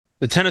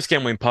The Tennis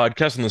Gambling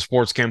Podcast and the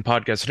Sports Gam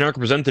Podcast are now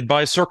presented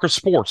by Circa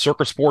Sports.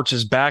 Circa Sports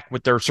is back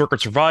with their Circa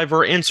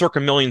Survivor and Circa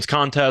Millions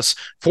contests.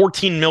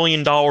 $14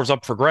 million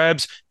up for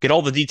grabs. Get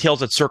all the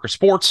details at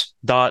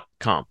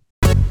circasports.com.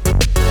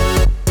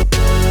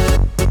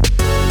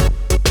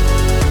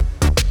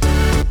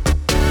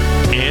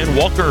 And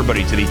welcome,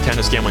 everybody, to the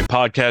Tennis Gambling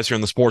Podcast here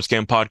on the Sports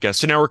Gam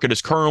Podcast Network. It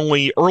is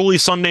currently early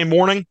Sunday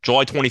morning,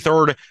 July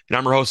 23rd, and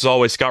I'm your host, as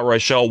always, Scott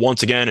Reichel,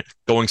 once again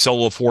going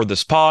solo for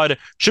this pod.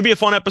 Should be a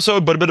fun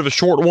episode, but a bit of a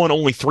short one.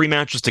 Only 3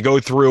 matches to go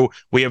through.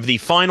 We have the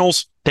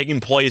finals taking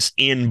place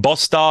in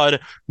Bastad,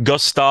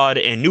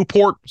 Gstaad, and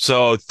Newport.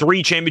 So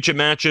 3 championship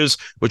matches,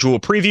 which we will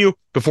preview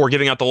before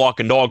giving out the lock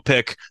and dog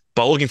pick.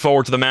 But looking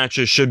forward to the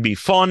matches, should be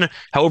fun.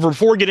 However,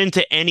 before we get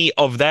into any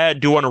of that,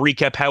 do want to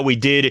recap how we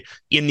did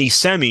in the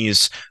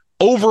semis.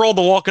 Overall,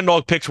 the lock and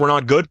dog picks were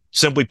not good.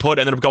 Simply put,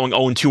 ended up going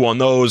 0-2 on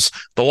those.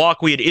 The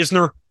lock, we had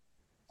Isner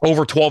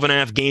over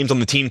 12.5 games on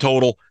the team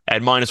total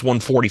at minus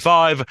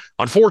 145.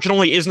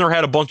 Unfortunately, Isner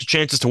had a bunch of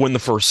chances to win the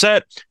first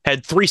set,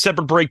 had 3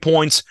 separate break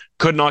points,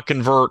 could not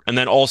convert, and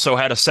then also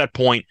had a set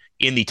point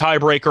in the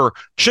tiebreaker.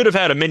 Should have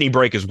had a mini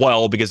break as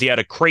well because he had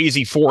a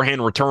crazy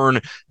forehand return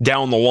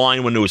down the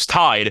line when it was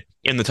tied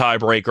in the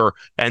tiebreaker.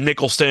 And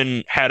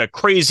Mickelson had a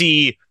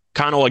crazy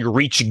kind of like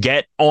reach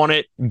get on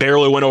it,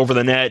 barely went over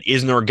the net.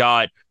 Isner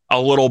got a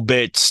little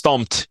bit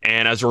stumped,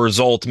 and as a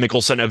result,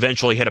 Mickelson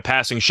eventually hit a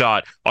passing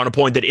shot on a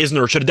point that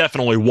Isner should have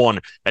definitely won,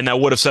 and that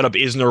would have set up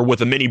Isner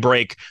with a mini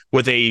break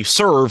with a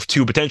serve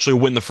to potentially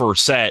win the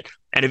first set.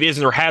 And if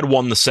Isner had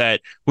won the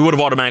set, we would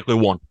have automatically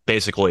won,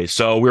 basically.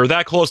 So we were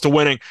that close to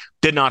winning.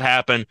 Did not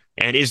happen.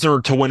 And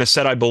Isner to win a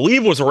set, I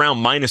believe, was around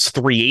minus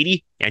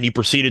 380, and he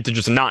proceeded to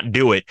just not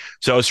do it.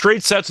 So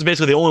straight sets is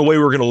basically the only way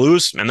we were going to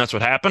lose, and that's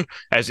what happened,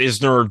 as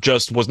Isner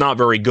just was not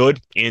very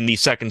good in the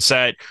second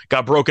set,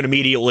 got broken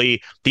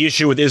immediately. The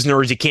issue with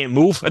Isner is he can't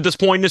move at this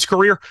point in his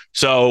career.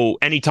 So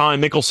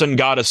anytime Mickelson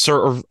got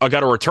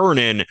a return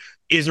in,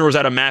 Isner was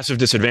at a massive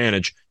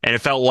disadvantage, and it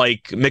felt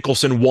like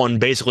Mickelson won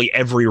basically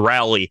every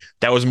rally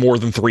that was more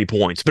than 3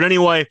 points. But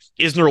anyway,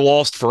 Isner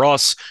lost for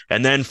us,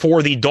 and then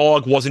for the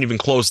dog, wasn't even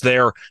close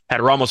there, had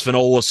Ramos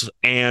Vinolas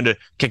and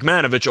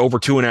Kekmanovic over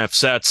 2.5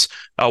 sets.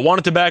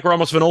 Wanted to back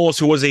Ramos Vinolas,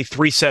 who was a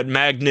 3-set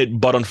magnet,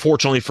 but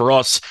unfortunately for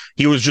us,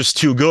 he was just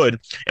too good.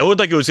 It looked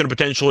like it was going to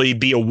potentially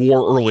be a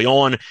war early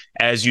on,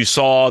 as you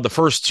saw the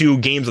first 2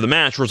 games of the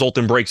match result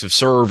in breaks of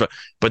serve.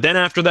 But then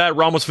after that,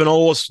 Ramos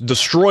Vinolas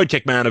destroyed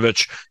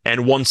Kekmanovic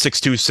and won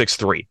 6-2,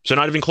 6-3. So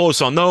not even close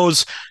on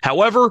those.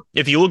 However,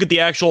 if you look at the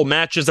actual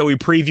matches that we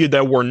previewed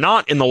that were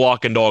not in the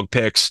lock and dog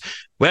picks,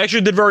 we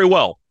actually did very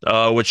well,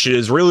 which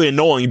is really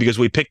annoying because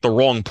we picked the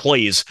wrong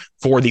plays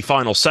for the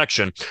final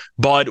section.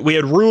 But we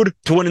had Ruud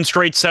to win in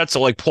straight sets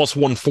at like plus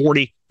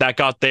 140. That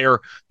got there.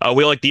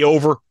 We liked the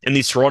over in the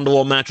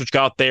Cerundolo match, which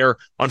got there.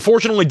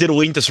 Unfortunately, did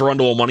lean to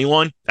Cerundolo money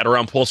line at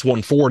around plus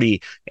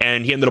 140,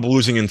 and he ended up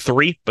losing in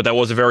 3, but that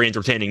was a very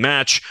entertaining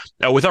match.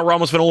 We thought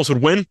Ramos Vinolas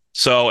would win,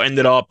 so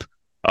ended up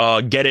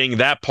getting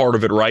that part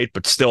of it right,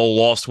 but still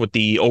lost with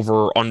the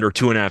over under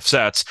 2.5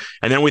 sets.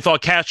 And then we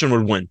thought Kachin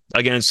would win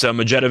against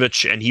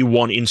Medjedovic, and he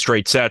won in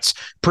straight sets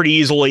pretty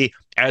easily.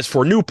 As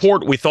for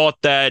Newport, we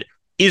thought that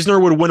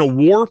Isner would win a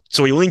war,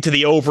 so he linked to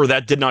the over.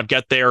 That did not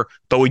get there,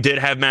 but we did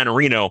have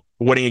Mannarino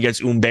winning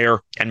against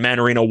Humbert, and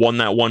Mannarino won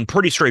that one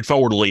pretty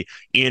straightforwardly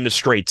in a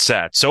straight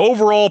set. So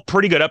overall,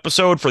 pretty good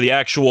episode for the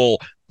actual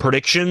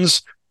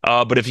predictions.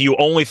 But if you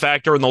only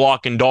factor in the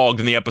lock and dog,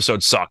 then the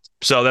episode sucked.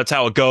 So that's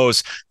how it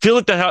goes. I feel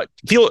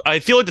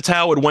like that's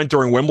how it went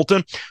during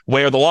Wimbledon,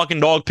 where the lock and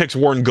dog picks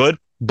weren't good,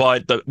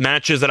 but the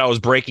matches that I was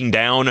breaking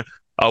down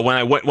when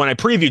I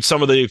previewed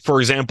some of the, for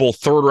example,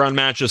 3rd round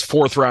matches,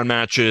 4th round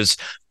matches,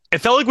 it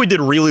felt like we did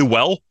really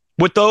well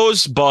with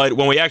those, but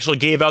when we actually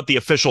gave out the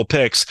official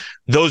picks,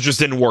 those just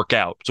didn't work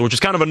out. So which is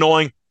kind of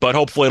annoying, but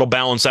hopefully it'll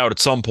balance out at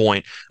some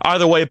point.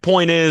 Either way,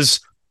 point is,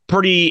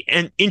 pretty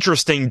an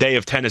interesting day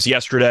of tennis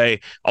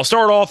yesterday. I'll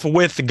start off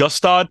with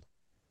Gstaad,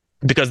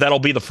 because that'll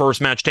be the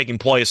first match taking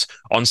place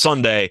on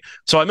Sunday.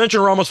 So I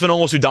mentioned Ramos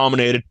Vinolas, who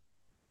dominated,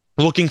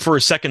 looking for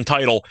his 2nd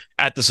title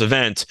at this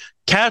event.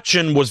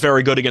 Kachin was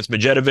very good against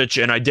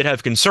Medjedovic, and I did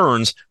have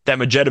concerns that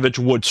Medjedovic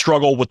would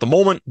struggle with the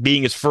moment,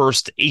 being his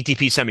first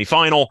ATP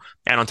semifinal.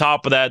 And on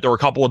top of that, there were a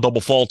couple of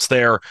double faults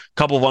there, a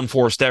couple of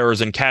unforced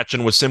errors, and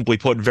Kachin was simply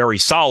put very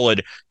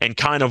solid and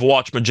kind of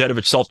watched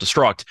Medjedovic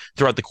self-destruct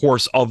throughout the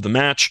course of the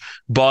match.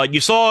 But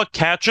you saw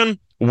Kachin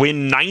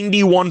win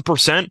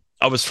 91%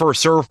 of his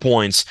first serve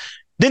points,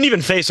 didn't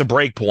even face a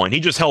break point. He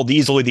just held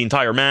easily the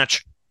entire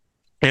match.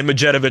 And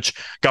Medjedovic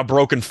got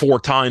broken 4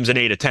 times in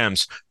 8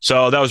 attempts.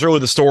 So that was really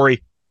the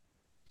story.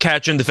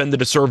 Kachin defended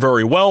his serve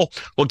very well,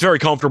 looked very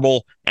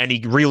comfortable, and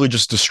he really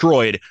just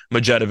destroyed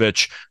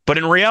Medjedovic. But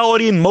in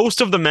reality,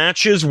 most of the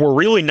matches were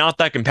really not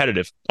that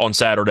competitive on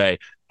Saturday.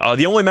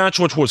 The only match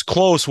which was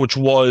close, which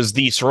was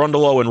the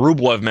Cerundolo and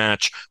Rublev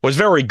match, was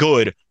very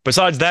good.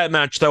 Besides that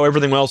match, though,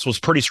 everything else was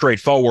pretty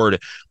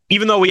straightforward.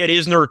 Even though we had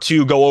Isner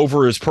to go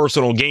over his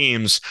personal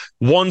games,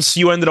 once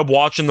you ended up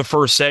watching the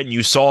first set and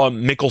you saw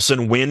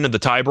Mickelson win the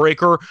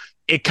tiebreaker,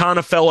 it kind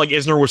of felt like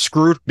Isner was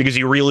screwed because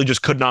he really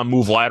just could not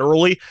move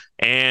laterally.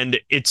 And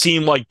it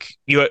seemed like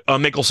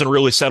Mickelson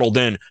really settled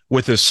in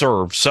with his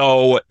serve.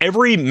 So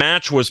every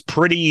match was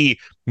pretty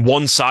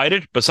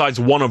one-sided, besides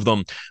one of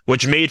them,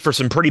 which made for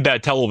some pretty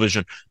bad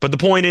television. But the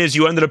point is,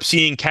 you ended up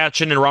seeing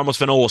Kachin and Ramos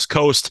Vinolas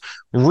coast.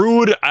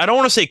 Ruud, I don't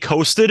want to say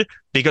coasted,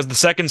 because the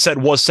second set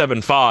was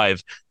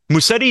 7-5.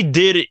 Musetti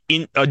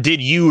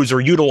did use or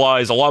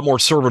utilize a lot more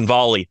serve and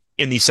volley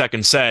in the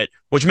second set,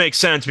 which makes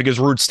sense because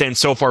Ruud stands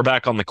so far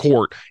back on the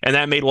court, and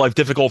that made life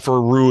difficult for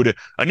Ruud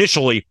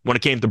initially when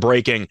it came to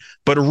breaking.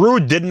 But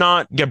Ruud did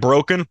not get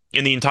broken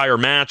in the entire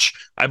match.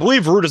 I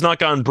believe Ruud has not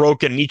gotten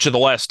broken in each of the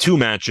last two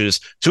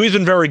matches, so he's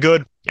been very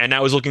good, and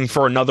now he's looking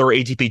for another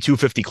ATP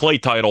 250 clay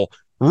title.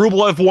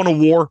 Rublev won a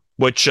war,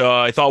 which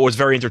I thought was a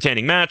very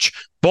entertaining match.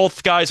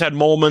 Both guys had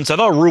moments. I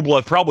thought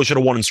Rublev probably should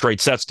have won in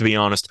straight sets, to be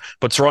honest,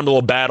 but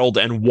Cerundolo battled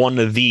and won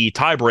the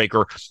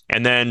tiebreaker,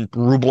 and then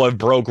Rublev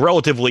broke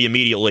relatively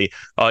immediately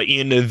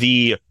in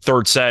the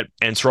third set,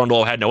 and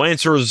Cerundolo had no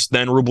answers.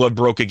 Then Rublev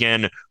broke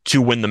again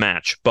to win the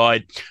match.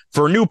 But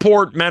for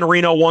Newport,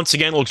 Mannarino once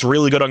again looks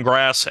really good on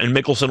grass, and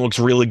Mickelson looks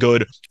really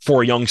good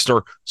for a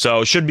youngster.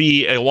 So it should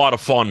be a lot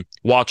of fun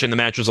watching the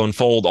matches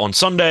unfold on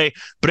Sunday.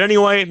 But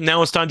anyway,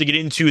 now it's time to get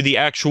into the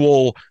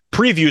actual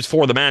previews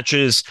for the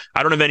matches.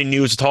 I don't have any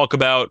news to talk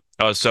about,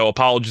 so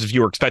apologies if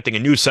you were expecting a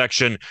news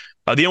section.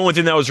 The only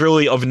thing that was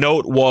really of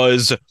note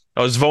was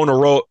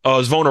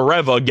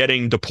Zvonareva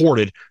getting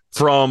deported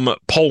from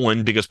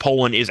Poland because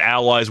Poland is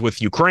allies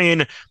with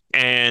Ukraine,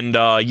 and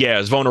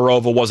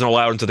Zvonareva wasn't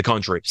allowed into the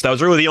country. So that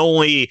was really the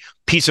only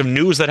piece of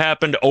news that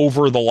happened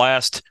over the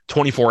last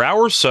 24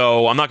 hours,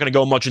 so I'm not going to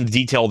go much into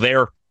detail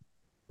there.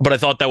 But I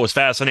thought that was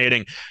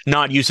fascinating.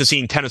 Not used to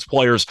seeing tennis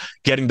players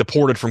getting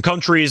deported from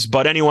countries.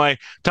 But anyway,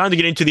 time to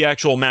get into the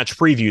actual match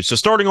preview. So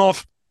starting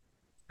off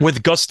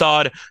with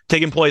Gstaad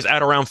taking place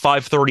at around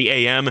 5:30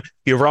 a.m.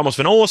 You have Ramos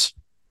Vinolas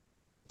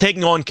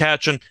taking on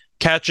Kachin.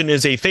 Kachin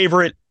is a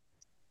favorite,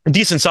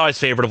 decent-sized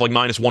favorite of like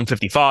minus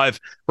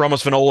 155.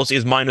 Ramos Vinolas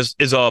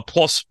is a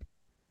plus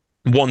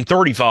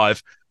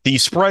 135. The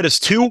spread is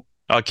 2.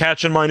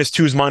 Kachin minus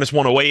 2 is minus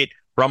 108.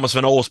 Ramos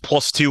Vinolas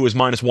plus 2 is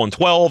minus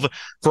 112.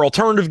 For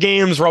alternative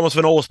games, Ramos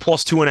Vinolas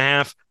plus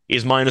 2.5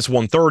 is minus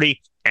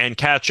 130, and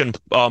Kachin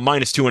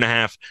minus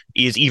 2.5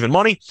 is even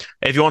money.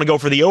 If you want to go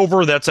for the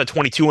over, that's at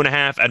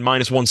 22.5 at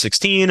minus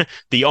 116.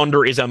 The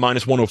under is at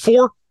minus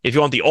 104. If you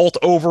want the alt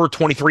over,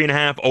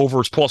 23.5, over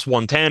is plus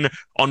 110,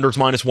 under is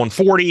minus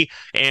 140.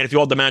 And if you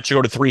want the match to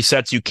go to 3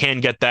 sets, you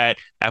can get that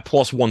at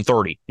plus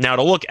 130. Now,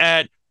 to look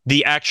at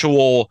the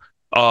actual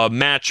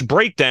match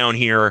breakdown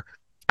here,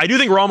 I do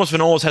think Ramos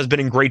Vinolas has been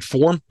in great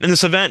form in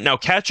this event. Now,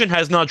 Kachin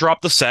has not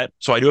dropped the set,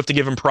 so I do have to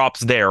give him props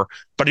there.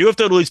 But I do have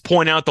to at least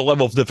point out the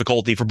level of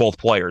difficulty for both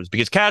players,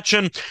 because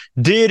Kachin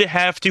did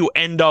have to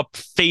end up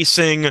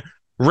facing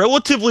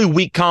relatively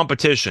weak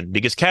competition,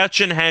 because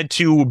Kachin had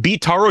to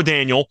beat Taro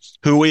Daniel,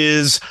 who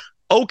is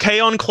okay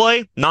on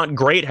clay, not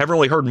great. Haven't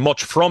really heard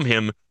much from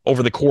him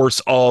over the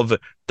course of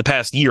the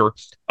past year.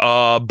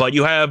 But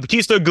you have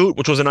Bautista Agut,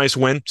 which was a nice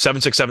win,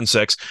 7-6,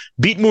 7-6.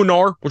 Beat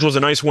Munar, which was a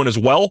nice win as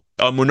well.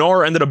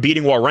 Munar ended up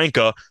beating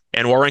Wawrinka,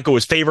 and Wawrinka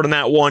was favored in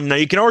that one. Now,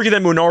 you can argue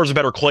that Munar is a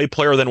better clay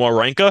player than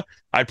Wawrinka.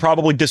 I'd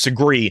probably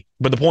disagree,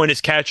 but the point is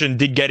Kachin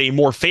did get a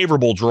more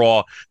favorable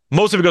draw,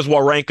 mostly because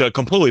Wawrinka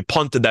completely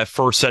punted that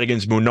first set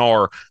against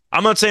Munar.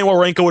 I'm not saying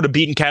Wawrinka would have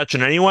beaten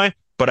Kachin anyway,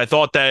 but I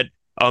thought that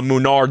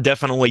Munar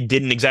definitely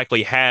didn't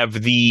exactly have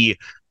the,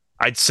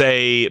 I'd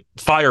say,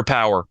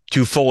 firepower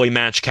to fully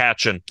match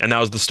Kachin, and that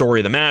was the story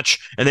of the match.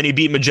 And then he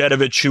beat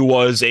Medjedovic, who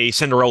was a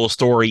Cinderella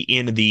story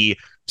in the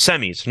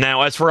semis.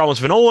 Now, as for Ramos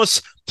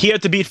Vinolas, he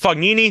had to beat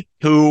Fognini,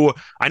 who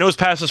I know is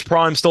past his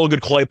prime, still a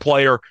good clay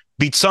player.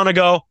 Beat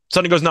Sonego.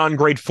 Sonego's not in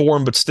great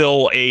form, but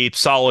still a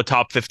solid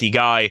top 50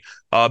 guy.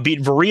 Beat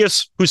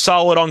Varias, who's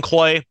solid on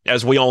clay,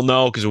 as we all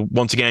know, because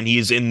once again,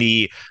 he's in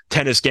the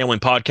Tennis Gambling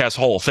Podcast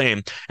Hall of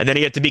Fame. And then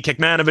he had to beat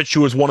Kekmanovic,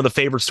 who was one of the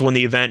favorites to win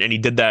the event, and he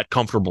did that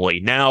comfortably.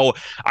 Now,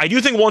 I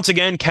do think, once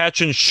again,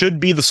 Kachin should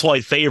be the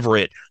slight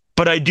favorite,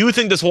 but I do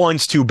think this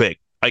line's too big.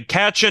 Like,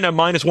 Kachin at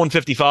minus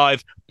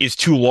 155 is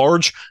too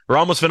large.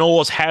 Ramos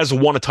Vinolas has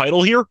won a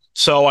title here,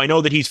 so I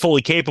know that he's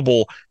fully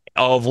capable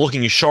of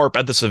looking sharp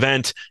at this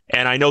event,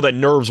 and I know that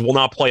nerves will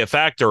not play a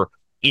factor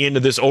in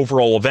this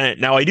overall event.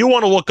 Now, I do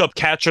want to look up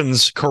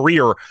Kachin's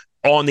career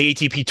on the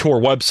ATP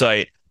Tour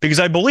website, because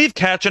I believe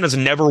Kachin has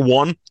never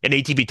won an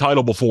ATP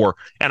title before,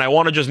 and I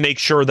want to just make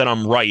sure that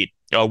I'm right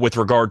with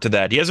regard to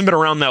that. He hasn't been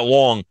around that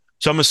long,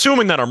 so I'm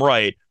assuming that I'm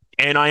right,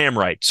 and I am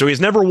right. So he's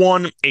never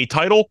won a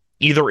title,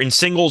 either in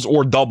singles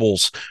or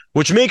doubles,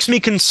 which makes me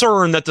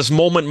concerned that this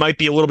moment might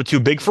be a little bit too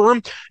big for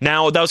him.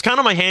 Now, that was kind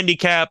of my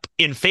handicap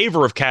in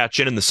favor of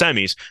Kachin in the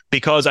semis,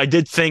 because I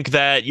did think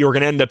that you were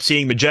going to end up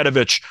seeing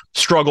Medjedovic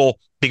struggle,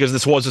 because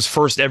this was his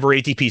first ever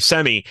ATP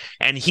semi,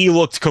 and he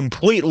looked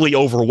completely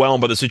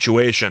overwhelmed by the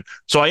situation.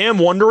 So I am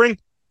wondering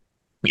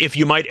if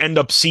you might end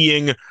up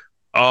seeing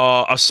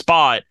a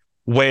spot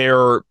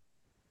where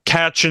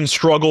Kachin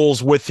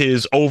struggles with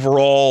his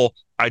overall,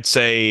 I'd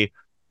say,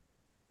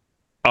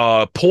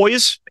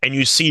 poise, and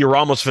you see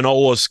Ramos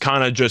Vinolas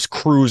kind of just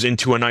cruise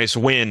into a nice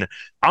win.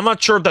 I'm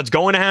not sure if that's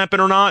going to happen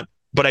or not,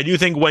 but I do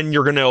think when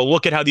you're going to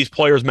look at how these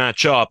players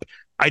match up,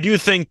 I do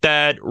think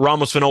that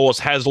Ramos Vinolas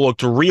has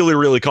looked really,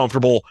 really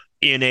comfortable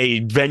in a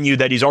venue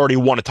that he's already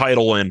won a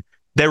title in.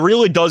 That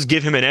really does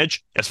give him an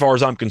edge as far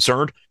as I'm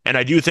concerned. And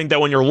I do think that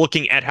when you're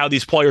looking at how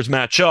these players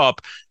match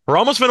up,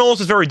 Ramos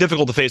Vinolas is very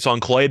difficult to face on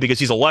clay because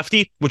he's a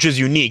lefty, which is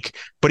unique,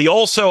 but he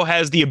also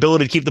has the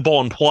ability to keep the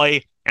ball in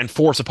play and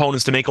force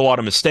opponents to make a lot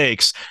of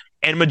mistakes.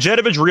 And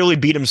Medjedovic really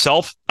beat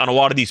himself on a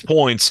lot of these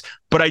points.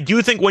 But I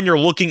do think when you're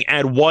looking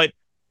at what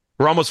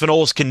Ramos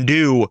Vinolas can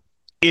do,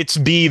 it's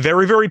be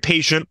very, very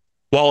patient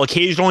while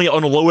occasionally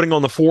unloading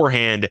on the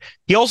forehand.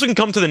 He also can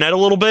come to the net a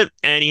little bit,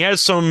 and he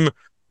has some,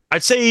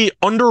 I'd say,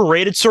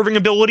 underrated serving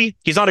ability.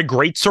 He's not a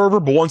great server,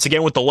 but once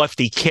again, with the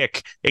lefty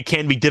kick, it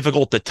can be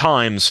difficult at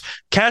times.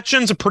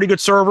 Katchin's a pretty good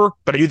server,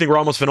 but I do think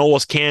Ramos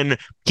Vinolas can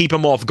keep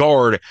him off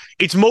guard.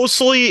 It's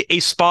mostly a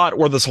spot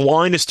where this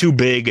line is too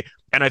big,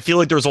 and I feel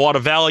like there's a lot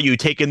of value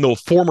taking the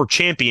former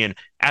champion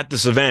at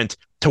this event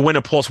to win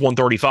a plus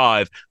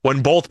 135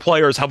 when both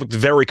players have looked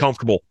very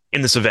comfortable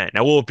in this event.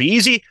 Now, will it be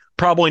easy?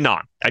 Probably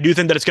not. I do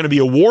think that it's going to be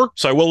a war,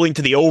 so I will lean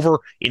to the over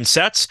in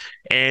sets.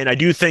 And I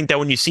do think that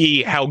when you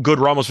see how good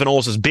Ramos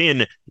Vinolas has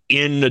been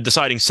in the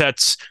deciding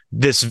sets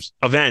this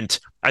event,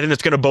 I think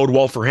that's going to bode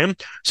well for him.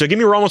 So give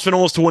me Ramos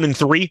Vinolas to win in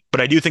 3,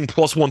 but I do think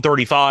plus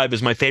 135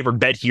 is my favorite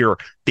bet here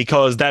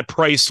because that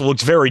price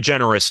looks very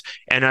generous,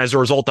 and as a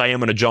result, I am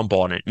going to jump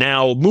on it.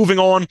 Now, moving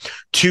on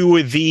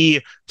to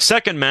the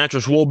second match,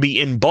 which will be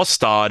in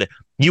Bastad,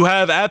 you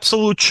have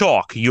absolute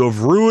chalk. You have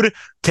Ruud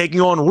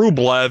taking on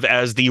Rublev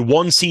as the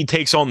 1 seed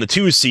takes on the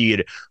 2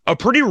 seed. A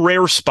pretty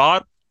rare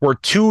spot where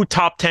 2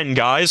 top 10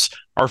 guys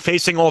are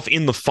facing off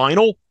in the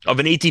final of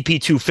an ATP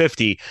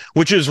 250,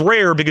 which is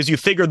rare because you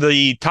figure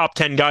the top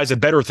 10 guys have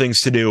better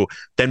things to do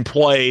than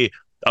play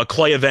a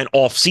clay event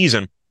off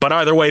season. But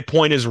either way,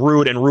 point is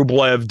Ruud and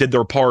Rublev did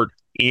their part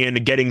in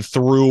getting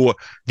through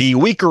the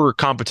weaker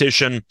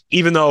competition,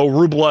 even though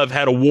Rublev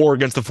had a war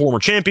against the former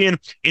champion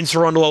in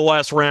Cerundolo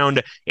last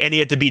round, and he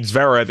had to beat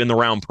Zverev in the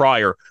round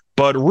prior.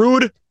 But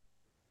Ruud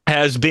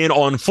has been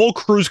on full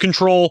cruise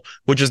control,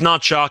 which is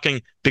not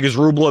shocking because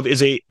Ruud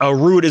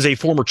is a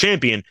former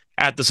champion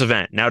at this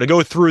event. Now, to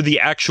go through the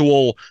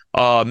actual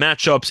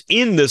matchups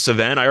in this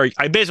event,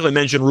 I basically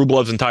mentioned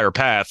Rublev's entire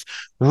path.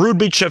 Ruud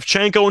beat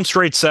Shevchenko in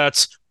straight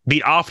sets,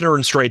 beat Offner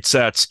in straight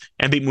sets,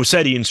 and beat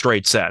Musetti in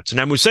straight sets.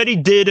 Now,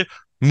 Musetti did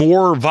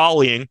more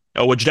volleying,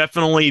 which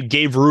definitely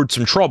gave Ruud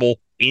some trouble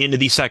in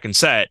the second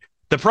set.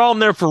 The problem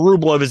there for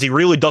Rublev is he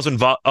really doesn't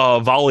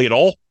volley at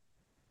all.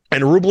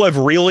 And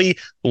Rublev really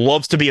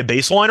loves to be a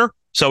baseliner,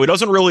 so he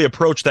doesn't really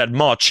approach that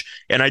much.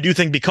 And I do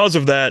think because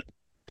of that,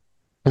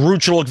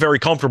 Ruud should look very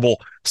comfortable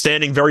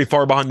standing very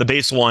far behind the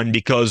baseline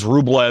because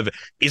Rublev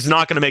is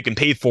not going to make him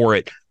pay for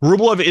it.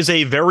 Rublev is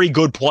a very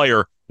good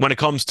player when it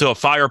comes to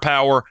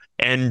firepower,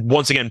 and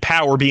once again,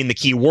 power being the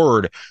key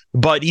word.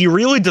 But he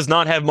really does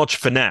not have much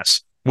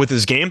finesse with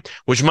his game,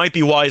 which might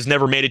be why he's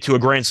never made it to a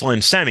Grand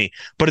Slam semi.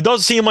 But it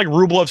does seem like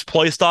Rublev's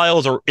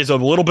playstyle is a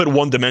little bit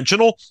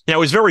one-dimensional.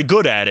 Now, he's very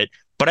good at it,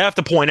 but I have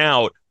to point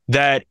out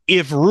that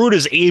if Ruud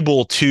is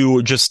able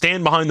to just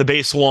stand behind the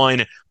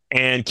baseline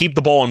and keep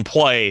the ball in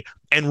play,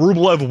 and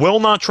Rublev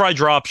will not try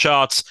drop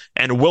shots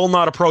and will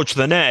not approach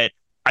the net,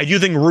 I do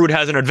think Ruud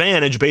has an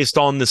advantage based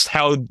on this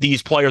how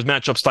these players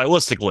match up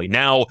stylistically.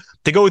 Now,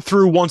 to go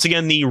through once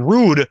again the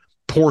Ruud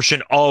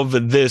portion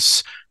of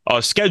this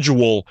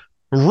schedule,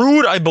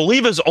 Ruud, I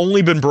believe, has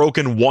only been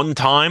broken 1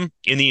 time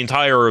in the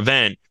entire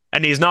event,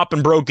 and he's not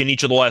been broken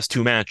each of the last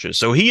 2 matches.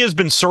 So he has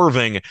been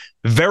serving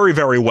very,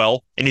 very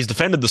well, and he's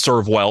defended the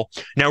serve well.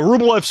 Now,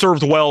 Rublev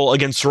served well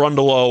against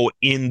Cerundolo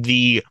in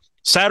the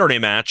Saturday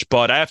match,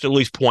 but I have to at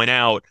least point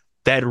out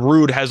that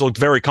Ruud has looked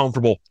very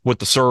comfortable with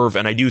the serve,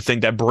 and I do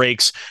think that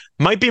breaks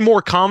might be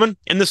more common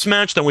in this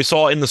match than we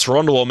saw in the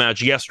Cerundolo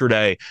match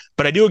yesterday,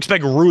 but I do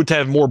expect Ruud to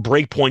have more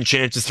breakpoint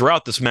chances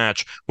throughout this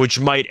match,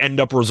 which might end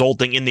up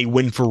resulting in the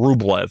win for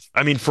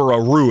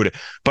Ruud.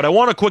 But I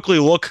want to quickly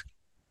look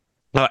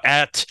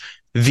at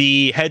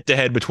the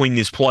head-to-head between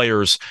these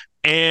players,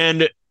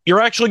 and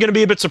you're actually going to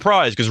be a bit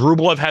surprised because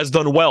Rublev has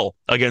done well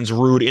against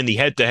Ruud in the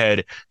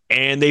head-to-head,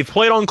 and they've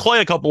played on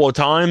clay a couple of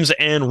times,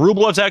 and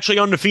Rublev's actually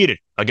undefeated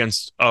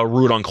against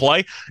Ruud on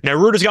clay. Now,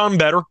 Ruud has gotten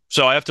better,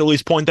 so I have to at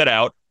least point that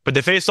out, but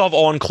they faced off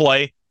on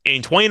clay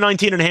in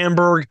 2019 in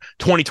Hamburg,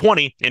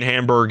 2020 in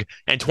Hamburg,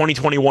 and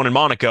 2021 in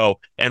Monaco,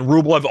 and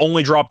Rublev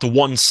only dropped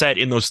 1 set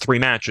in those 3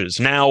 matches.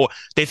 Now,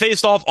 they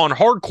faced off on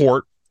hard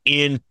court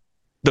in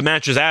the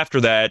matches after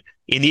that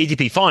in the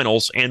ATP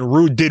finals, and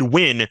Ruud did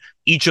win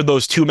each of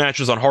those 2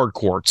 matches on hard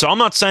court. So I'm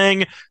not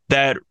saying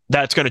that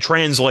that's going to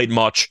translate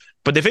much,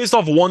 but they faced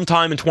off 1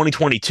 time in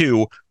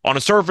 2022 on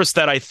a surface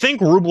that I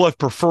think Rublev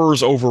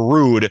prefers over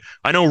Ruud.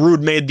 I know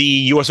Ruud made the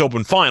US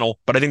Open final,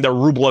 but I think that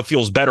Rublev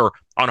feels better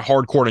on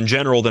hard court in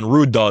general than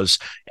Ruud does.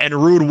 And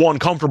Ruud won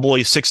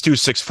comfortably 6-2,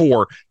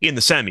 6-4 in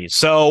the semis.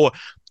 So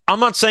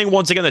I'm not saying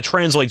once again that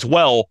translates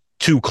well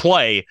to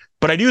clay,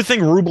 but I do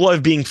think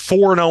Rublev being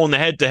 4-0 in the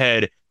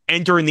head-to-head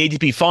entering the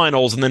ATP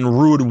finals and then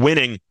Ruud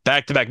winning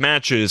back-to-back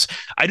matches,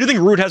 I do think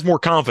Ruud has more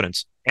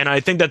confidence. And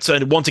I think that's,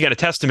 once again, a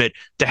testament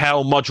to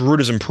how much Ruud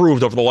has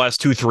improved over the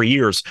last 2-3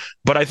 years.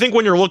 But I think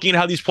when you're looking at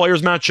how these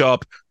players match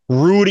up,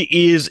 Ruud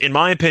is, in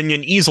my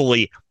opinion,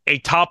 easily a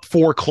top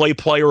 4 clay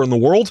player in the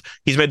world.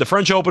 He's made the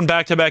French Open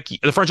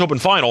the French Open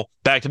final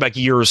back-to-back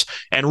years.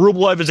 And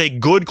Rublev is a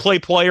good clay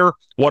player,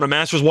 won a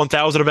Masters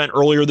 1000 event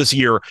earlier this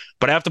year.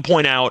 But I have to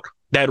point out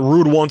that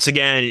Ruud, once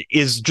again,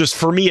 is just,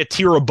 for me, a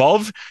tier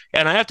above.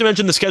 And I have to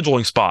mention the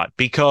scheduling spot,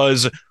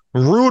 because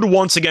Ruud,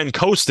 once again,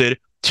 coasted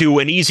to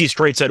an easy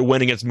straight set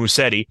win against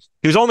Musetti.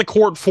 He was on the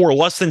court for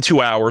less than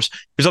 2 hours. He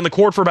was on the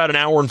court for about an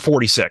hour and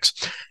 46.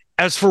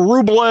 As for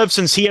Rublev,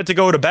 since he had to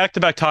go to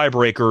back-to-back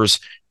tiebreakers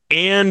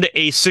and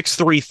a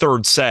 6-3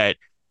 third set,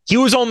 he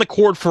was on the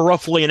court for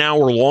roughly an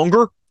hour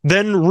longer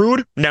than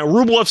Ruud. Now,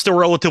 Rublev's still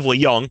relatively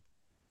young,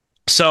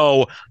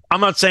 so I'm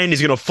not saying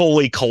he's going to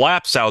fully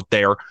collapse out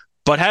there,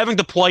 but having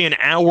to play an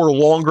hour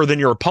longer than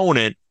your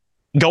opponent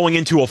going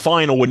into a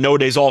final with no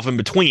days off in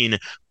between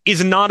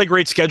is not a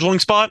great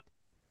scheduling spot.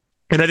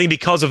 And I think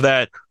because of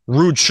that,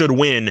 Ruud should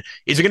win.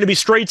 Is it going to be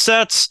straight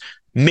sets?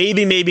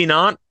 Maybe, maybe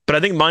not. But I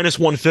think minus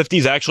 150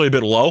 is actually a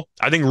bit low.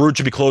 I think Ruud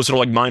should be closer to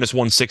like minus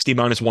 160,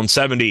 minus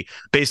 170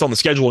 based on the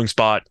scheduling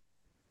spot.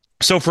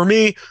 So for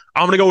me,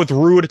 I'm going to go with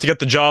Ruud to get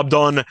the job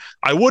done.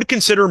 I would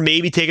consider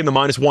maybe taking the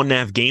minus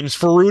 1.5 games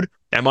for Ruud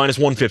at minus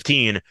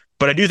 115.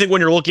 But I do think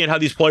when you're looking at how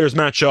these players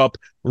match up,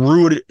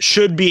 Ruud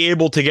should be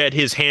able to get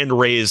his hand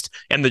raised,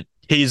 and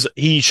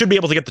he should be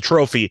able to get the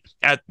trophy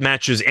at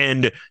match's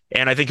end,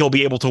 and I think he'll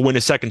be able to win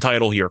his second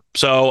title here.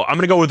 So I'm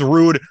going to go with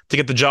Ruud to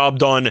get the job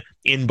done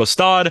in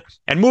Bastad.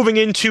 And moving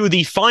into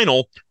the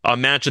final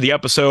match of the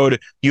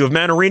episode, you have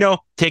Mannarino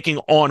taking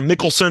on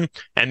Mickelson,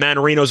 and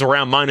Mannarino's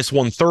around minus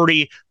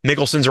 130.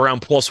 Mickelson's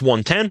around plus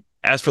 110.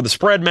 As for the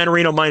spread,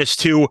 Mannarino minus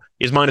 2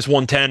 is minus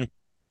 110.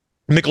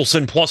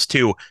 Mickelson plus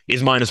 2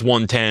 is minus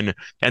 110.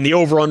 And the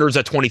over-unders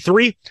at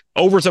 23.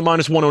 Overs at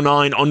minus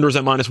 109. Unders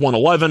at minus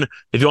 111.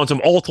 If you want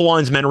some alta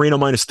lines, Mannarino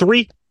minus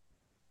 3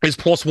 is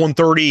plus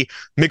 130.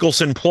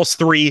 Mickelson plus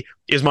 3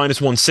 is minus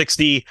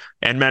 160.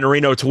 And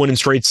Mannarino to win in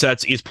straight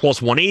sets is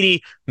plus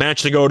 180.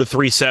 Match to go to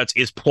 3 sets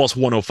is plus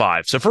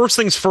 105. So first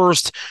things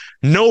first,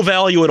 no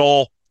value at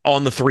all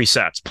on the 3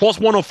 sets. Plus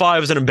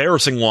 105 is an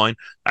embarrassing line.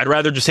 I'd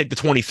rather just take the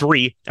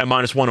 23 at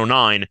minus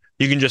 109.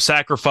 You can just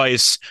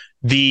sacrifice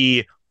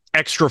the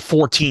extra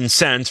 14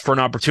 cents for an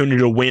opportunity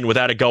to win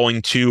without it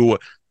going to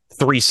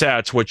 3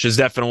 sets, which is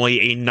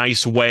definitely a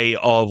nice way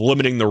of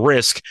limiting the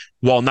risk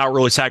while not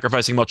really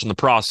sacrificing much in the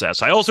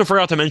process. I also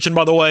forgot to mention,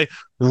 by the way,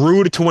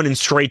 Ruud to win in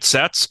straight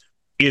sets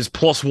is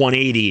plus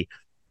 180.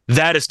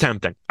 That is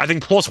tempting. I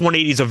think plus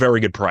 180 is a very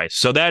good price.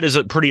 So that is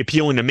pretty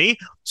appealing to me.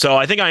 So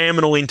I think I am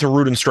going to lean to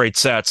Ruud in straight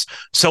sets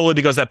solely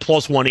because that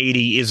plus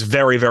 180 is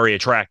very, very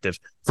attractive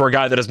for a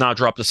guy that has not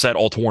dropped a set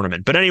all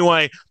tournament. But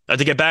anyway,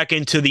 to get back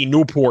into the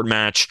Newport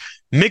match,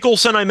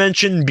 Mickelson, I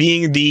mentioned,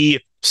 being the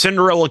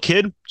Cinderella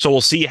kid, so we'll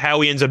see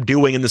how he ends up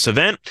doing in this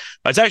event.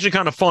 It's actually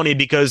kind of funny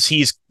because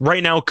he's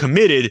right now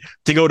committed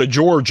to go to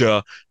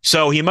Georgia,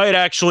 so he might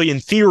actually, in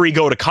theory,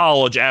 go to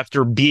college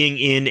after being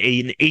in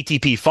an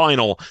ATP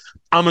final.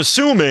 I'm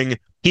assuming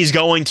he's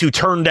going to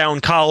turn down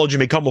college and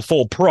become a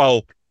full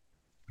pro,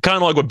 kind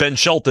of like what Ben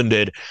Shelton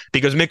did,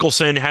 because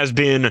Mickelson has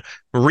been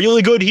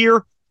really good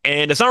here,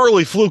 and it's not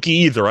really fluky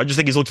either. I just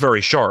think he's looked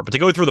very sharp. But to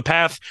go through the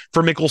path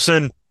for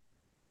Mickelson,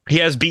 he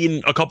has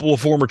beaten a couple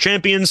of former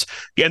champions.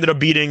 He ended up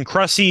beating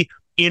Cressy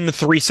in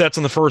 3 sets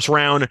in the first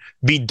round,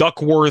 beat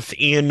Duckworth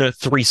in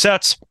 3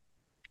 sets.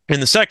 In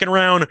the second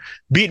round,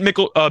 beat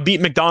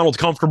McDonald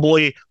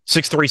comfortably,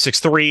 6-3,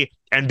 6-3,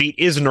 and beat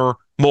Isner,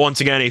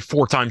 once again a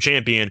 4-time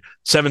champion,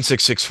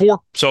 7-6, 6-4.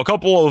 So a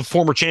couple of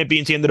former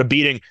champions he ended up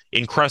beating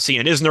in Cressy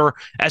and Isner.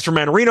 As for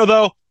Mannarino,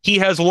 though, he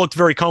has looked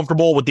very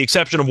comfortable with the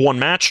exception of one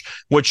match,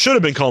 which should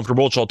have been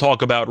comfortable, which I'll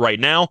talk about right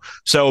now.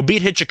 So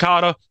beat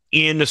Hijikata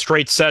in the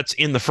straight sets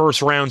in the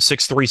first round,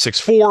 6-3,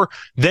 6-4,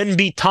 then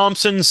beat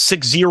Thompson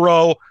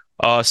 6-0,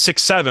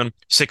 6-7,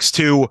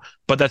 6-2,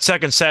 but that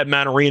second set,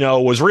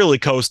 Mannarino was really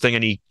coasting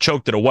and he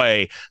choked it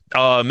away.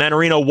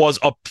 Mannarino was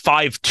up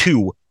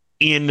 5-2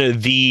 in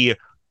the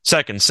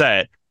second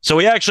set, so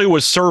he actually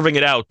was serving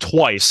it out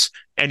twice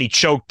and he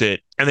choked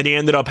it, and then he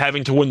ended up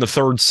having to win the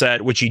third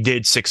set, which he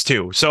did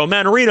 6-2. So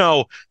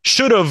Mannarino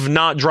should have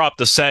not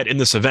dropped a set in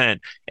this event,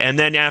 and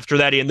then after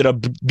that he ended up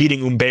beating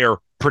Humbert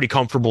pretty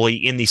comfortably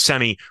in the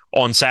semi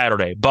on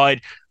Saturday. But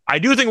I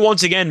do think,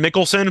 once again,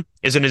 Mickelson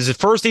is in his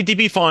first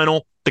ATP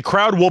final. The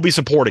crowd will be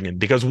supporting him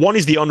because, 1,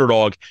 he's the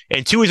underdog,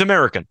 and 2, he's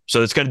American.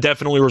 So it's going to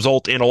definitely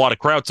result in a lot of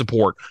crowd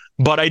support.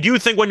 But I do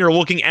think when you're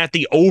looking at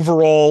the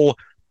overall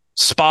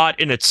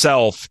spot in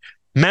itself,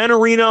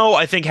 Mannarino,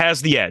 I think,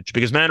 has the edge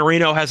because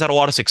Mannarino has had a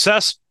lot of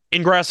success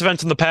in grass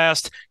events in the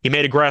past. He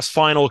made a grass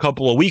final a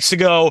couple of weeks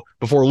ago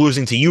before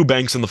losing to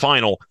Eubanks in the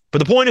final. But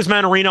the point is,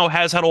 Mannarino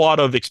has had a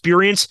lot of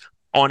experience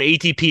on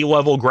ATP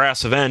level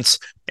grass events,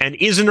 and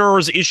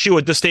Isner's issue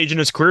at this stage in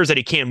his career is that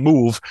he can't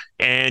move,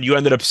 and you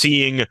ended up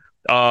seeing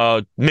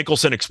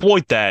Mickelson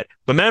exploit that.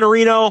 But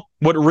Mannarino,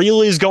 what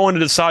really is going to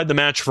decide the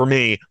match for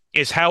me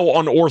is how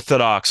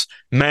unorthodox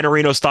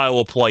Manarino's style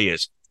of play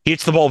is. He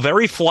hits the ball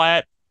very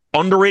flat,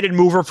 underrated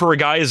mover for a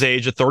guy his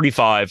age at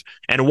 35.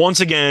 And once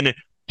again,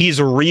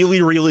 he's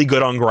really, really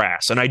good on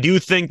grass. And I do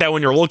think that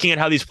when you're looking at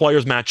how these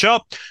players match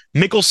up,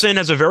 Mickelson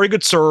has a very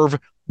good serve,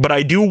 but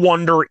I do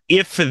wonder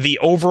if the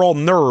overall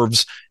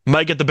nerves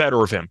might get the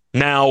better of him.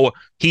 Now,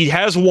 he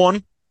has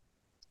won.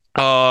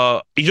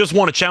 He just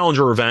won a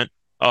challenger event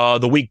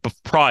the week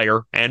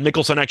prior, and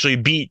Mickelson actually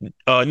beat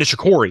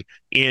Nishikori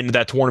in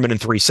that tournament in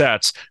 3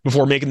 sets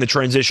before making the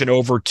transition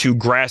over to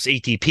grass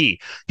ATP.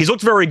 He's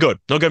looked very good,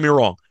 don't get me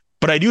wrong.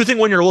 But I do think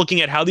when you're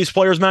looking at how these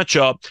players match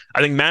up, I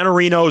think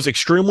Manarino's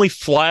extremely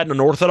flat and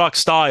unorthodox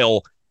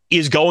style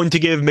is going to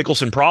give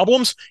Mickelson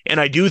problems. And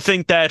I do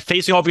think that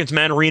facing off against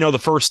Manarino the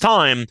first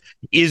time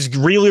is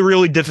really,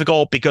 really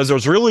difficult because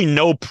there's really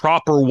no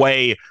proper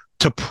way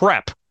to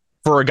prep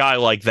for a guy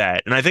like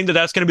that. And I think that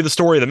that's going to be the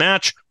story of the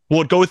match.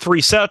 Will it go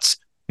 3 sets?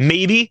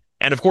 Maybe.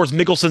 And of course,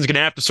 Mickelson's going to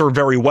have to serve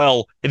very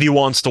well if he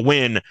wants to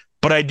win.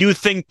 But I do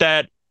think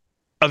that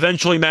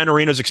eventually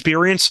Manarino's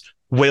experience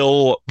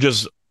will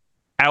just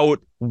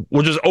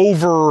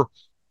overwhelm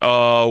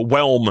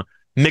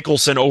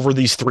Mickelson over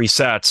these 3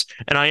 sets.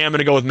 And I am going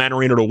to go with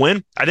Manarino to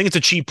win. I think it's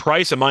a cheap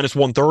price at minus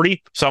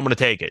 130, so I'm going to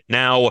take it.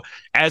 Now,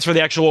 as for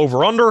the actual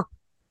over-under,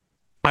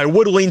 I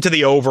would lean to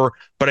the over,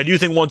 but I do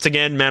think, once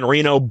again,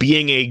 Manarino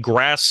being a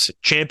grass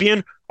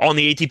champion on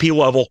the ATP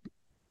level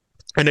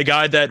and a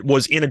guy that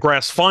was in a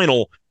grass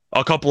final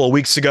a couple of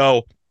weeks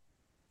ago,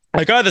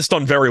 a guy that's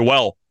done very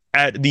well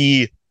on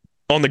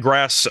the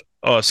grass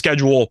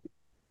schedule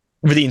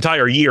for the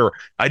entire year,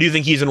 I do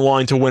think he's in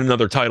line to win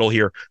another title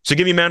here. So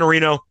give me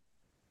Manarino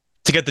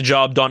to get the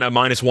job done at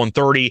minus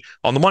 130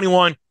 on the money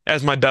line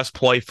as my best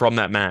play from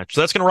that match.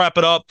 So that's going to wrap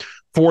it up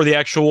for the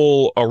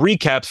actual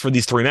recaps for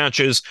these 3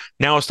 matches.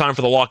 Now it's time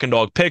for the lock and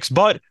dog picks.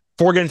 But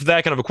before we get into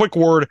that, kind of a quick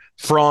word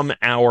from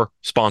our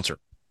sponsor.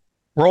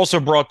 We're also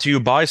brought to you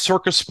by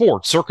Circa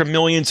Sports. Circa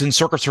Millions and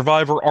Circa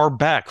Survivor are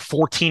back.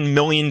 $14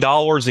 million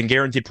in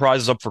guaranteed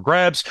prizes up for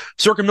grabs.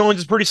 Circa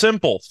Millions is pretty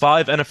simple.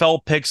 5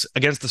 NFL picks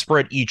against the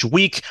spread each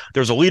week.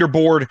 There's a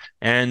leaderboard,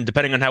 and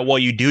depending on how well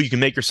you do, you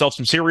can make yourself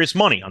some serious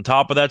money. On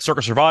top of that,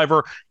 Circa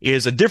Survivor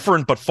is a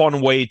different but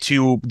fun way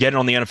to get in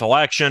on the NFL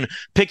action.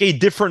 Pick a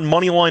different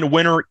money line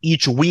winner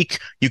each week.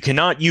 You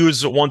cannot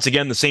use, once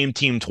again, the same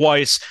team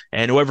twice,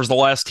 and whoever's the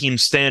last team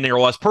standing or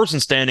last person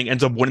standing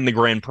ends up winning the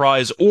grand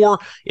prize. Or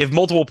if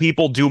multiple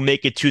people do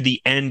make it to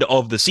the end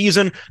of the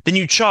season, then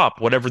you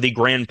chop whatever the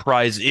grand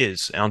prize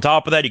is. And on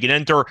top of that, you can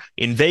enter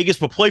in Vegas,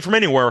 but play from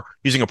anywhere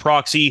using a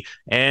proxy.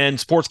 And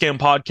Sports Gam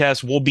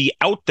Podcast will be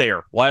out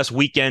there last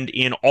weekend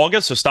in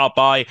August, so stop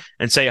by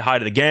and say hi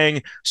to the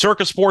gang.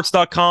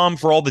 Circasports.com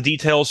for all the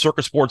details.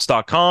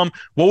 Circasports.com.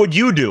 What would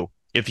you do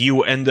if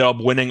you end up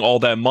winning all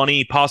that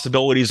money?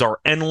 Possibilities are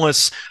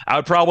endless. I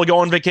would probably go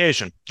on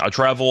vacation. I'd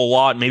travel a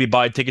lot, maybe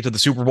buy a ticket to the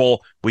Super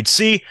Bowl. We'd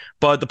see.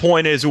 But the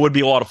point is, it would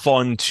be a lot of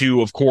fun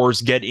to, of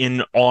course, get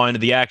in on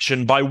the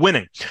action by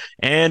winning.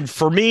 And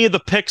for me, the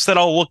picks that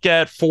I'll look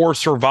at for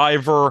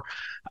Survivor,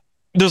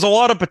 there's a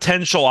lot of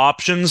potential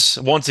options.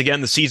 Once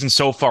again, the season's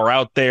so far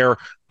out there.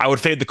 I would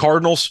fade the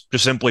Cardinals,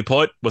 just simply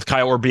put, with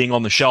Kyler being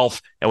on the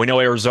shelf, and we know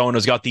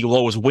Arizona's got the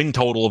lowest win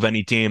total of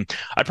any team.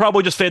 I'd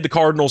probably just fade the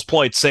Cardinals,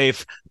 play it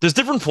safe. There's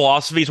different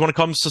philosophies when it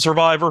comes to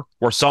Survivor,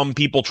 where some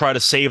people try to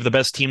save the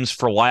best teams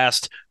for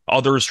last.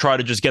 Others try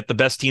to just get the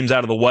best teams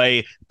out of the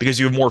way because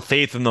you have more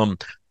faith in them.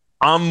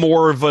 I'm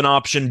more of an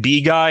option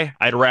B guy.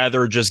 I'd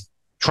rather just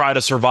try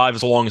to survive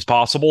as long as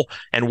possible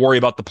and worry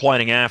about the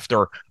planning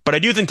after. But I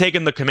do think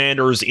taking the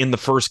Commanders in the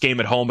first game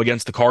at home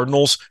against the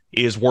Cardinals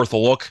is worth a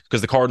look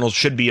because the Cardinals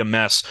should be a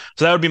mess.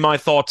 So that would be my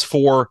thoughts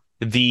for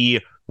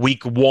the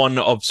week 1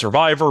 of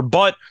Survivor.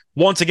 But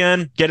once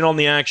again, get in on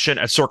the action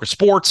at Circa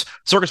Sports,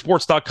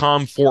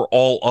 circasports.com for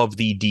all of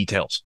the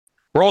details.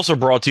 We're also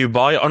brought to you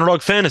by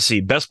Underdog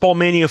Fantasy. Best Ball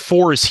Mania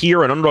 4 is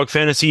here, and Underdog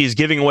Fantasy is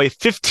giving away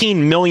 $15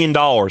 million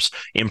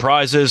in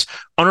prizes.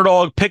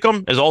 Underdog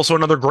Pick'em is also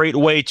another great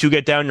way to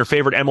get down your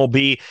favorite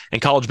MLB and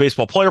college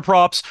baseball player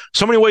props.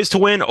 So many ways to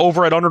win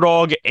over at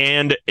Underdog,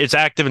 and it's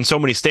active in so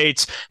many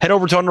states. Head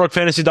over to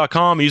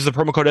UnderdogFantasy.com and use the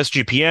promo code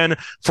SGPN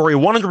for a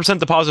 100%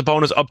 deposit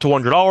bonus up to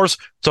 $100.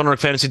 It's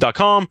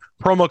UnderdogFantasy.com,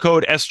 promo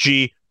code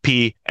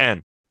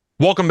SGPN.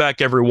 Welcome back,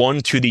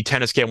 everyone, to the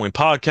Tennis Gambling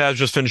Podcast.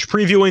 Just finished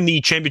previewing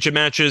the championship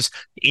matches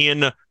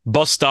in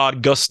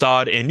Bastad,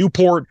 Gstaad, and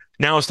Newport.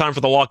 Now it's time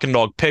for the lock and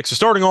dog picks. So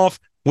starting off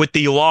with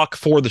the lock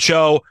for the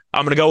show,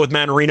 I'm going to go with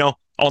Manarino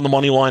on the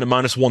money line at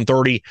minus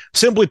 130.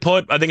 Simply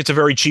put, I think it's a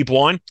very cheap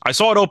line. I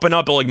saw it open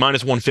up at like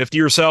minus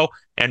 150 or so,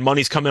 and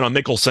money's come in on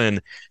Mickelson.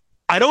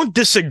 I don't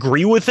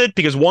disagree with it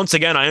because, once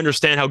again, I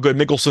understand how good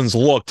Mickelson's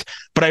looked,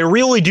 but I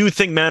really do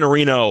think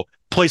Manarino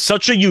plays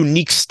such a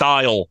unique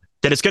style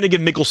that it's going to give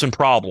Mickelson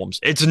problems.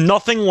 It's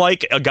nothing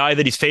like a guy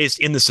that he's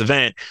faced in this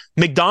event.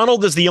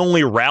 McDonald is the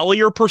only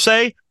rallier, per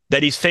se,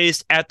 that he's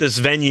faced at this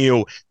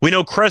venue. We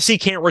know Cressy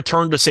can't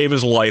return to save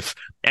his life,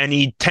 and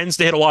he tends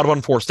to hit a lot of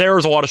unforced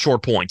errors, a lot of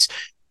short points.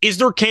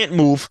 Isner can't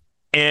move,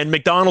 and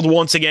McDonald,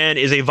 once again,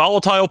 is a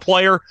volatile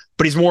player,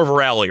 but he's more of a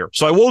rallier.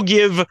 So I will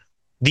give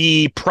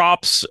the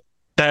props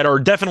that are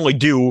definitely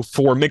due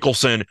for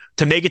Mickelson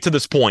to make it to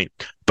this point.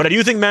 But I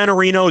do think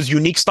Mannarino's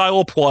unique style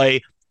of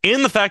play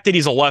and the fact that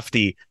he's a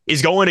lefty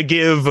is going to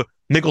give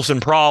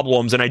Mickelson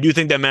problems. And I do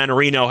think that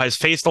Mannarino has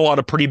faced a lot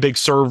of big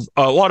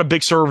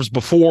serves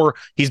before.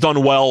 He's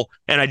done well.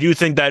 And I do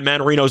think that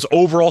Mannarino's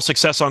overall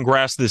success on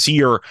grass this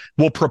year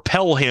will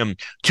propel him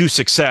to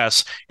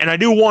success. And I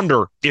do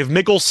wonder if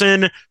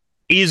Mickelson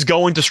is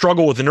going to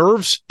struggle with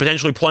nerves,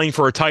 potentially playing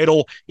for a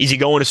title. Is he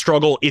going to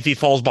struggle if he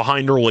falls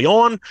behind early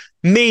on?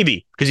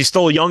 Maybe, because he's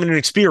still young and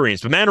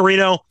inexperienced. But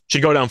Mannarino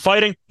should go down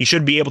fighting. He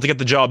should be able to get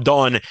the job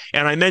done.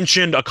 And I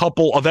mentioned a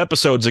couple of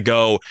episodes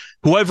ago,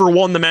 whoever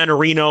won the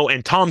Mannarino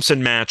and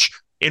Thompson match,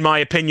 in my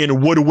opinion,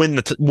 would win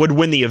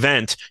the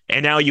event.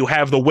 And now you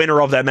have the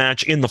winner of that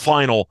match in the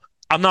final.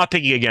 I'm not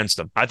picking against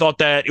him. I thought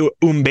that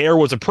Humbert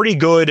was a pretty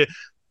good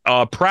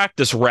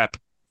practice rep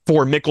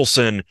for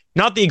Mickelson.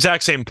 Not the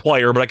exact same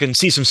player, but I can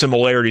see some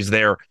similarities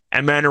there.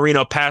 And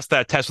Mannarino passed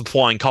that test with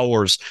flying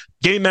colors.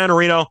 Give me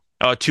Mannarino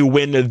to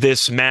win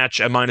this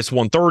match at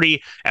 -130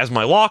 as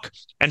my lock.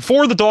 And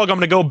for the dog, I'm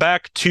going to go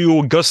back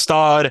to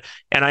Gstaad,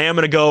 and I am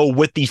going to go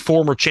with the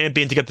former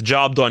champion to get the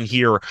job done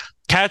here.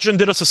 Katrin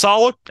did us a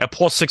solid at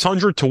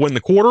 +600 to win the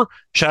quarter.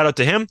 Shout out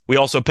to him. We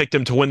also picked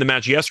him to win the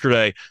match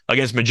yesterday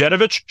against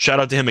Medjedovic. Shout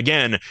out to him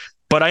again.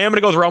 But I am going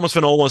to go with Ramos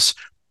Vinolas.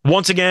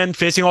 Once again,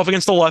 facing off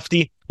against the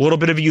lefty, a little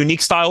bit of a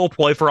unique style of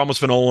play for Ramos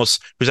Vinolas,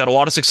 who's had a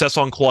lot of success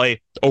on clay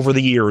over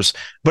the years.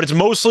 But it's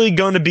mostly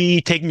going to be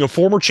taking a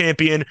former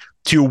champion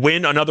to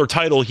win another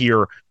title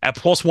here at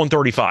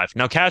 +135.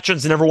 Now,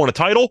 Katrin's never won a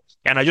title,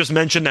 and I just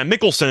mentioned that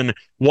Mickelson,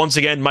 once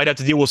again, might have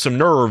to deal with some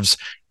nerves.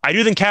 I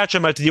do think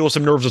Katrin might have to deal with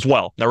some nerves as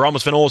well. Now,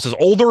 Ramos Vinolas is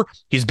older.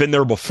 He's been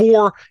there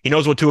before. He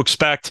knows what to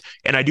expect.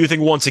 And I do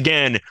think, once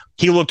again,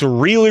 he looked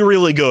really,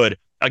 really good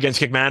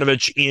against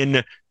Kecmanovic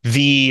in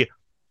the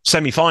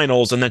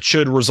semifinals, and that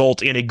should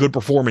result in a good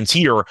performance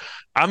here.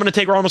 I'm going to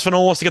take Ramos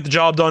Vinolas to get the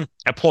job done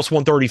at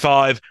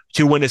 +135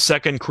 to win his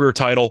second career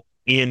title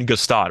in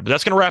Gstaad. But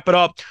that's going to wrap it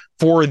up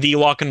for the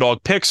lock and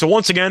dog pick. So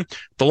once again,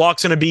 the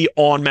lock's going to be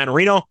on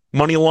Mannarino,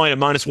 money line at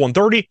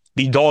 -130.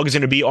 The dog is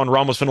going to be on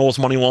Ramos Vinolas,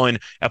 money line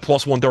at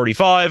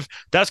 +135.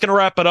 That's going to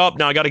wrap it up.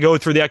 Now I got to go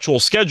through the actual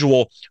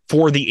schedule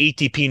for the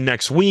ATP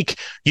next week.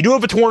 You do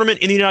have a tournament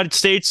in the United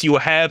States. You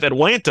have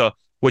Atlanta,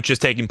 which is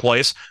taking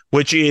place,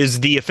 which is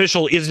the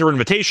official Isner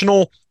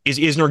Invitational. Is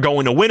Isner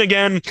going to win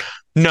again?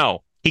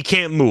 No, he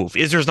can't move.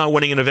 Isner's not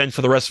winning an event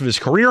for the rest of his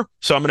career,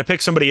 so I'm going to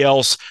pick somebody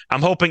else.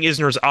 I'm hoping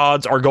Isner's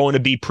odds are going to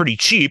be pretty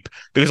cheap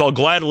because I'll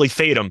gladly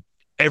fade him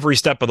every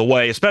step of the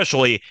way,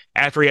 especially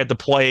after he had to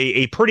play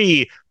a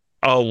pretty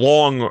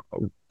long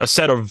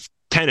set of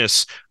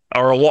tennis,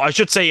 or I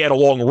should say he had a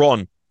long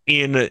run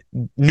in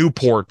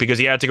Newport because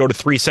he had to go to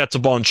 3 sets a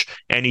bunch,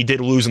 and he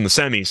did lose in the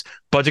semis.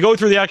 But to go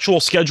through the actual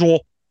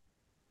schedule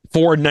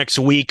for next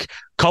week,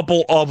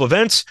 couple of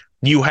events.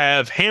 You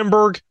have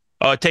Hamburg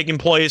taking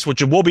place,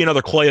 which will be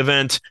another clay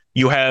event.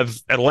 You have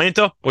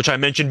Atlanta, which I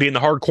mentioned being the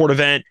hard court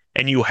event,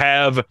 and you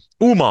have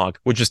Umag,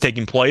 which is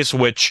taking place,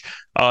 which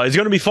is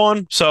going to be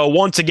fun. So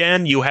once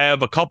again, you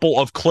have a couple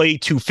of clay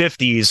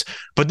 250s,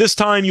 but this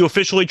time you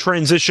officially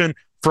transition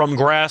from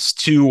grass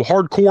to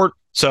hard court.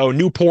 So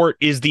Newport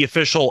is the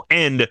official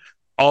end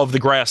of the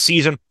grass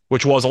season,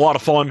 which was a lot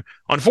of fun.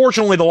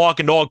 Unfortunately, the lock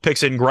and dog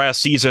picks in grass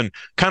season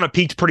kind of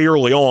peaked pretty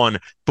early on,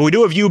 but we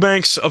do have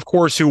Eubanks, of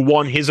course, who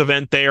won his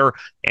event there,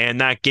 and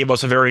that gave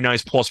us a very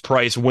nice plus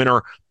price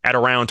winner at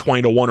around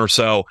 20-1 or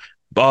so.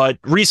 But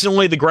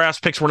recently, the grass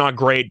picks were not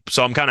great,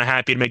 so I'm kind of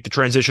happy to make the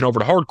transition over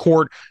to hard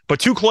court. But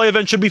 2 clay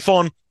events should be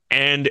fun,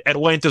 and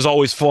Atlanta's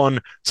always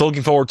fun, so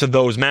looking forward to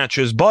those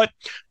matches. But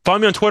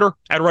find me on Twitter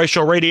at Rice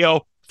Show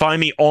Radio. Find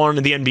me on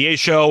the NBA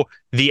show,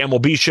 the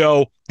MLB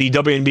show, the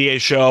WNBA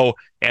show,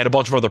 and a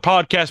bunch of other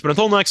podcasts. But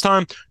until next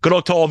time, good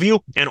luck to all of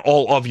you and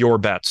all of your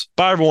bets.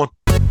 Bye, everyone.